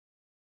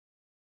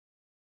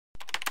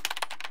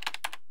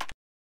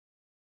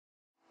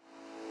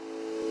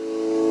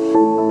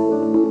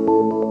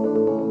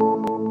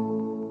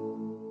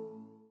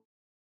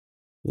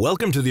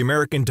Welcome to the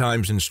American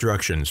Times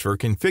instructions for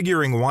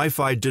configuring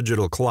Wi-Fi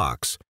digital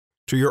clocks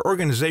to your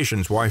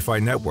organization's Wi-Fi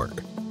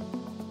network.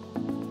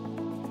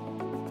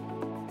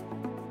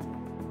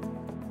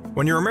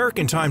 When your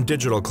American Time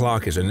digital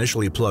clock is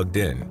initially plugged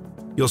in,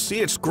 you'll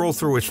see it scroll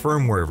through its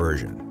firmware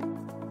version.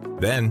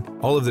 Then,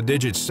 all of the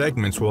digit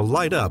segments will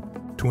light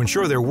up to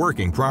ensure they're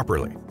working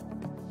properly.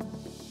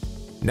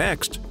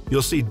 Next,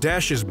 you'll see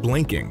dashes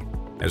blinking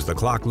as the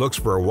clock looks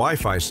for a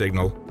Wi-Fi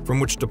signal from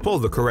which to pull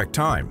the correct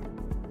time.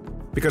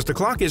 Because the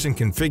clock isn't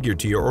configured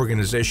to your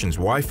organization's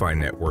Wi-Fi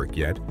network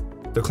yet,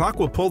 the clock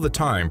will pull the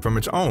time from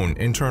its own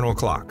internal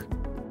clock,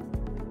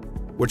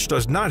 which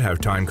does not have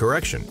time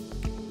correction.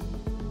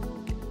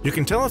 You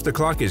can tell if the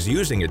clock is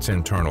using its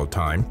internal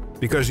time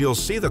because you'll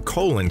see the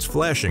colons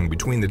flashing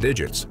between the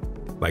digits,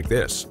 like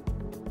this.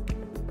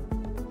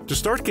 To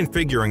start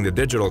configuring the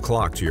digital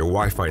clock to your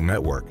Wi-Fi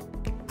network,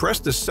 press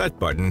the Set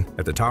button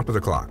at the top of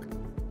the clock.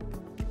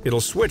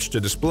 It'll switch to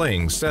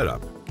displaying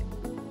Setup.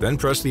 Then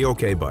press the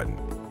OK button.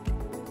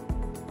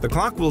 The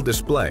clock will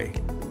display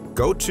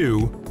Go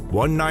to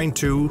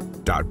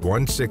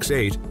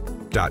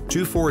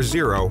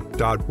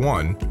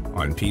 192.168.240.1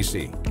 on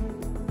PC.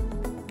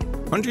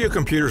 Under your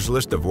computer's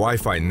list of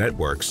Wi-Fi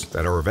networks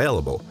that are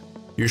available,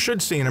 you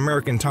should see an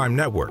American Time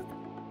network.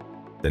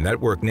 The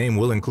network name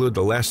will include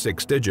the last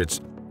 6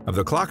 digits of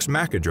the clock's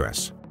MAC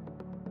address.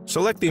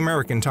 Select the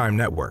American Time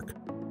network.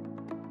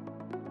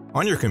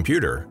 On your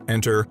computer,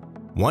 enter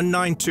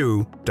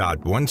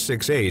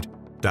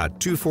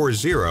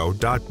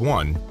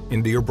 192.168.240.1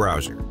 into your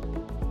browser.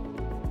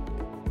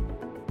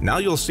 Now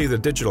you'll see the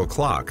digital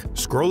clock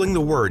scrolling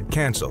the word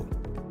Cancel.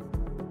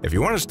 If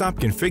you want to stop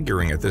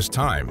configuring at this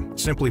time,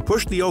 simply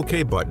push the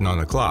OK button on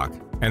the clock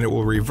and it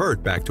will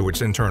revert back to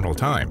its internal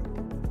time.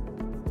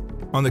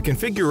 On the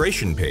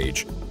configuration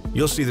page,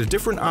 you'll see the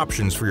different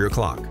options for your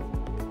clock.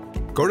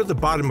 Go to the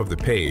bottom of the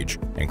page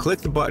and click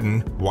the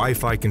button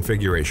Wi-Fi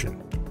Configuration.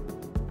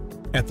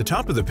 At the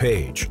top of the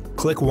page,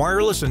 click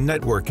Wireless and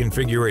Network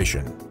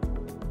Configuration.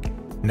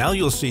 Now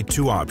you'll see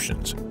 2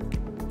 options.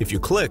 If you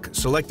click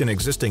Select an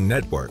existing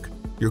network,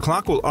 your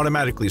clock will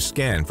automatically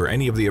scan for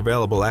any of the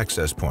available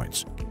access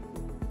points.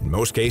 In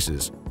most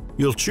cases,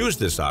 you'll choose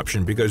this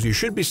option because you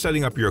should be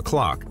setting up your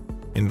clock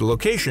in the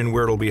location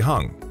where it'll be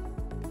hung.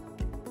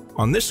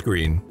 On this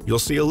screen, you'll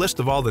see a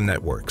list of all the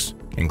networks,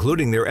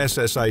 including their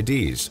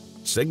SSIDs,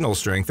 signal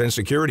strength, and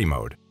security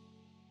mode.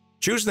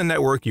 Choose the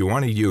network you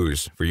want to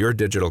use for your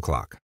digital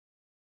clock.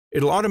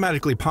 It'll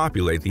automatically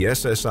populate the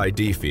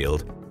SSID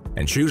field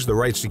and choose the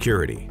right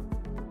security.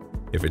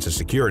 If it's a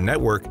secure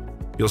network,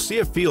 you'll see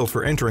a field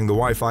for entering the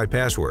Wi-Fi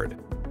password.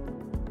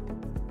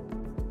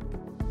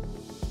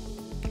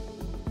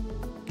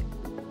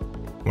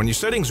 When your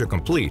settings are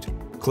complete,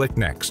 click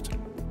Next.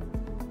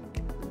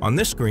 On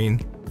this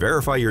screen,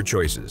 verify your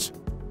choices,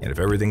 and if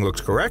everything looks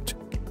correct,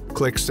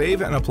 click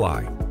Save and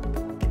Apply.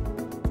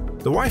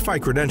 The Wi-Fi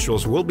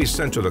credentials will be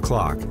sent to the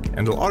clock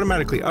and will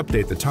automatically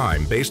update the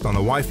time based on the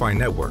Wi-Fi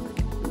network.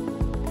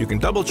 You can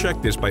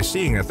double-check this by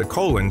seeing that the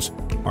colons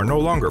are no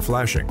longer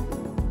flashing.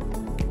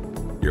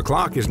 Your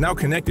clock is now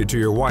connected to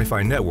your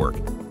Wi-Fi network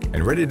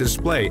and ready to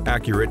display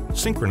accurate,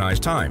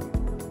 synchronized time.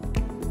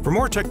 For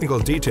more technical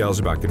details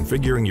about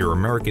configuring your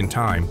American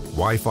Time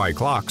Wi-Fi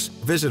clocks,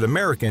 visit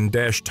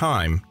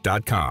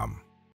american-time.com.